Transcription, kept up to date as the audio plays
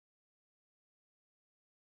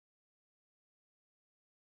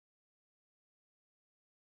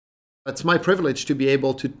It's my privilege to be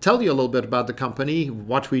able to tell you a little bit about the company,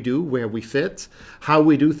 what we do, where we fit, how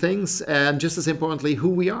we do things, and just as importantly, who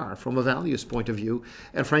we are from a values point of view.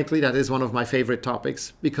 And frankly, that is one of my favorite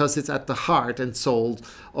topics because it's at the heart and soul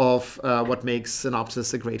of what makes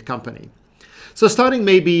Synopsys a great company. So starting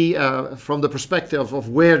maybe from the perspective of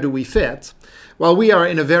where do we fit, well, we are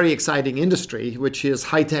in a very exciting industry, which is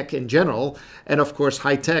high-tech in general. And of course,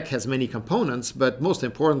 high-tech has many components, but most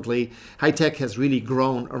importantly, high-tech has really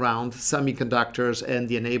grown around semiconductors and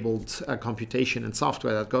the enabled computation and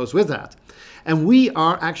software that goes with that. And we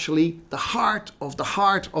are actually the heart of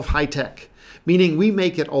high-tech. Meaning we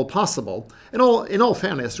make it all possible. And in all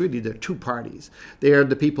fairness, really, there are two parties. They are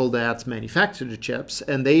the people that manufacture the chips,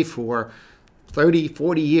 and they, for 30,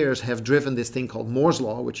 40 years, have driven this thing called Moore's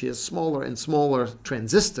Law, which is smaller and smaller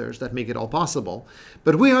transistors that make it all possible.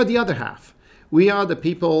 But we are the other half. We are the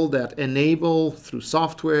people that enable, through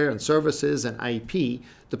software and services and IP,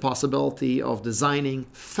 the possibility of designing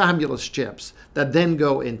fabulous chips that then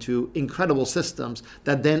go into incredible systems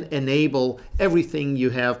that then enable everything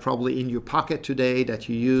you have probably in your pocket today that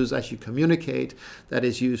you use as you communicate, that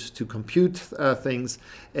is used to compute things,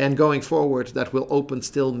 and going forward that will open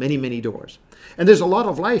still many, many doors. And there's a lot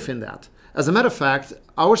of life in that. As a matter of fact,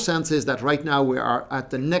 our sense is that right now we are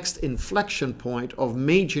at the next inflection point of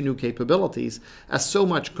major new capabilities as so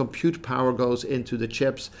much compute power goes into the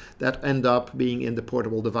chips that end up being in the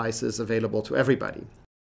portable devices available to everybody.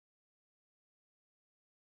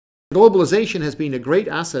 Globalization has been a great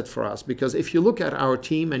asset for us because if you look at our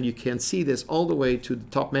team, and you can see this all the way to the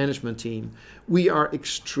top management team, we are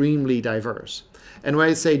extremely diverse. And when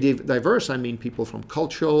I say diverse, I mean people from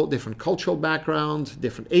different cultural backgrounds,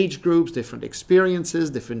 different age groups, different experiences,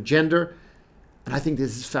 different gender. And I think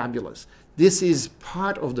this is fabulous. This is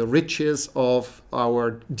part of the riches of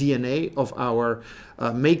our DNA, of our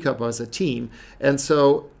makeup as a team. And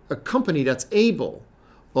so a company that's able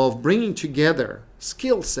of bringing together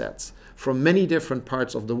skill sets from many different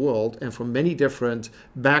parts of the world and from many different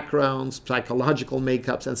backgrounds, psychological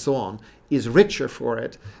makeups, and so on, is richer for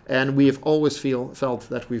it. And we have always felt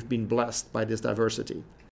that we've been blessed by this diversity.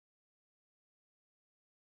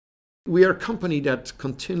 We are a company that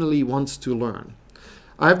continually wants to learn.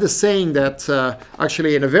 I have this saying that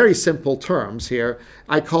actually in a very simple terms here,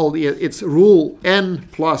 I call it's rule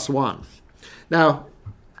N+1. Now,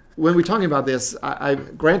 when we're talking about this,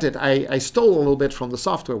 granted, I stole a little bit from the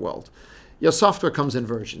software world. Your software comes in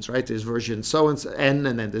versions, right? There's version so and so, and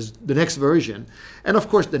then there's the next version. And of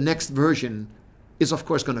course, the next version is of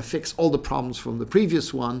course going to fix all the problems from the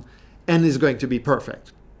previous one and is going to be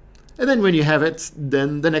perfect. And then when you have it,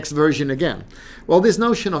 then the next version again. Well, this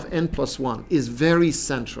notion of N+1 is very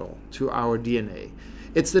central to our DNA.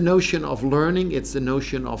 It's the notion of learning. It's the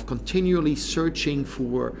notion of continually searching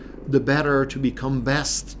for the better, to become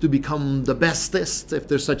best, to become the bestest, if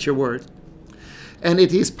there's such a word. And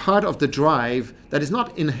it is part of the drive that is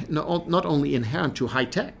not only inherent to high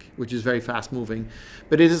tech, which is very fast moving,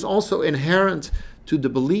 but it is also inherent to the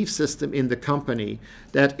belief system in the company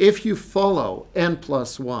that if you follow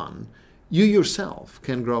N+1, you yourself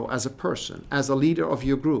can grow as a person, as a leader of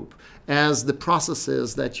your group, as the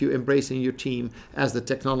processes that you embrace in your team, as the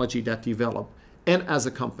technology that develop, and as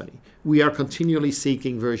a company. We are continually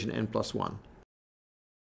seeking version N+1.